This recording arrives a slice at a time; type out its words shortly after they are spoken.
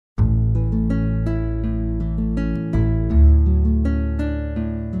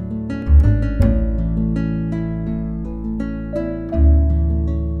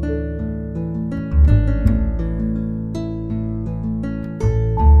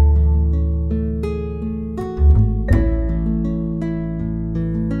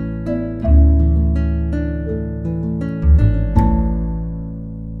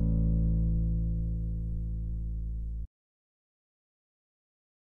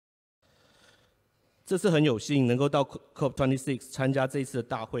这次很有幸能够到 COP26 参加这一次的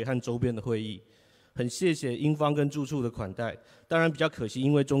大会和周边的会议，很谢谢英方跟住处的款待。当然比较可惜，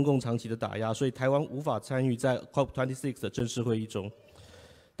因为中共长期的打压，所以台湾无法参与在 COP26 的正式会议中。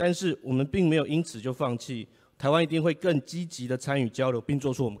但是我们并没有因此就放弃，台湾一定会更积极的参与交流，并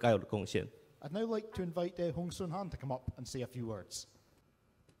做出我们该有的贡献。I'd now like to invite Hong Sun-han to come up and say a few words.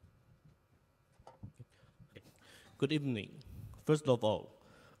 Good evening. First of all,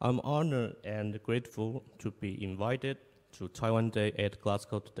 I'm honored and grateful to be invited to Taiwan Day at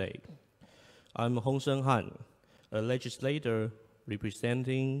Glasgow today. I'm Hong申翰, a legislator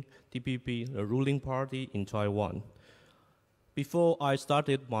representing DPP, the ruling party in Taiwan. Before I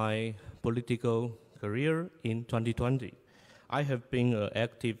started my political career in 2020, I have been an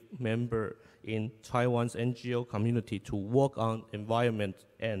active member in Taiwan's NGO community to work on environment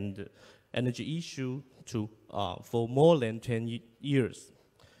and energy issues for more than 10 years.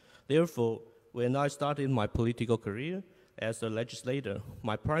 Therefore, when I started my political career as a legislator,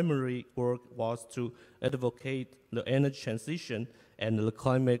 my primary work was to advocate the energy transition and the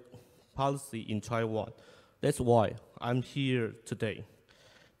climate policy in Taiwan. That's why I'm here today.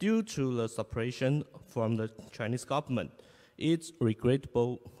 Due to the separation from the Chinese government, it's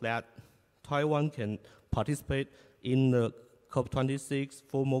regrettable that Taiwan can participate in the COP26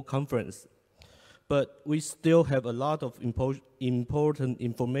 formal conference. But we still have a lot of important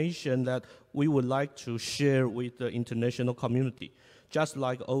information that we would like to share with the international community, just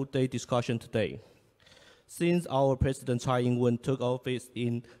like all-day discussion today. Since our President Tsai Ing-wen took office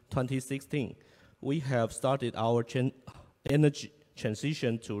in 2016, we have started our energy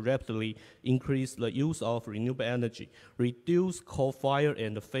transition to rapidly increase the use of renewable energy, reduce coal-fired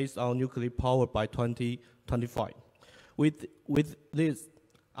and phase out nuclear power by 2025. With this,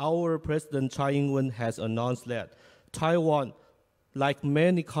 our President Tsai Ing-wen has announced that Taiwan, like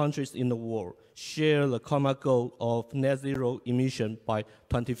many countries in the world, share the common goal of net zero emission by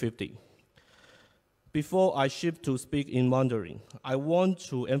 2050. Before I shift to speak in Mandarin, I want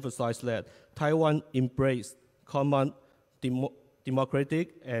to emphasize that Taiwan embraced common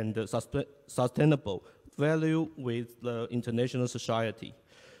democratic and sustainable value with the international society.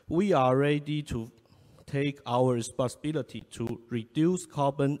 We are ready to take our responsibility to reduce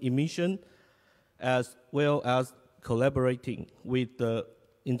carbon emission as well as collaborating with the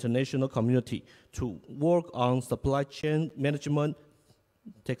international community to work on supply chain management,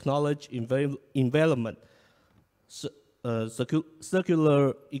 technology environment,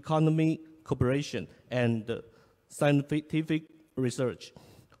 circular economy cooperation, and scientific research.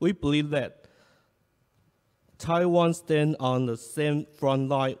 We believe that Taiwan stands on the same front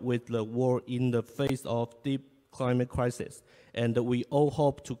line with the world in the face of deep climate crisis, and we all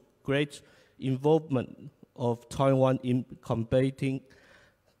hope to great involvement of Taiwan in combating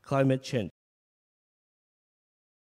climate change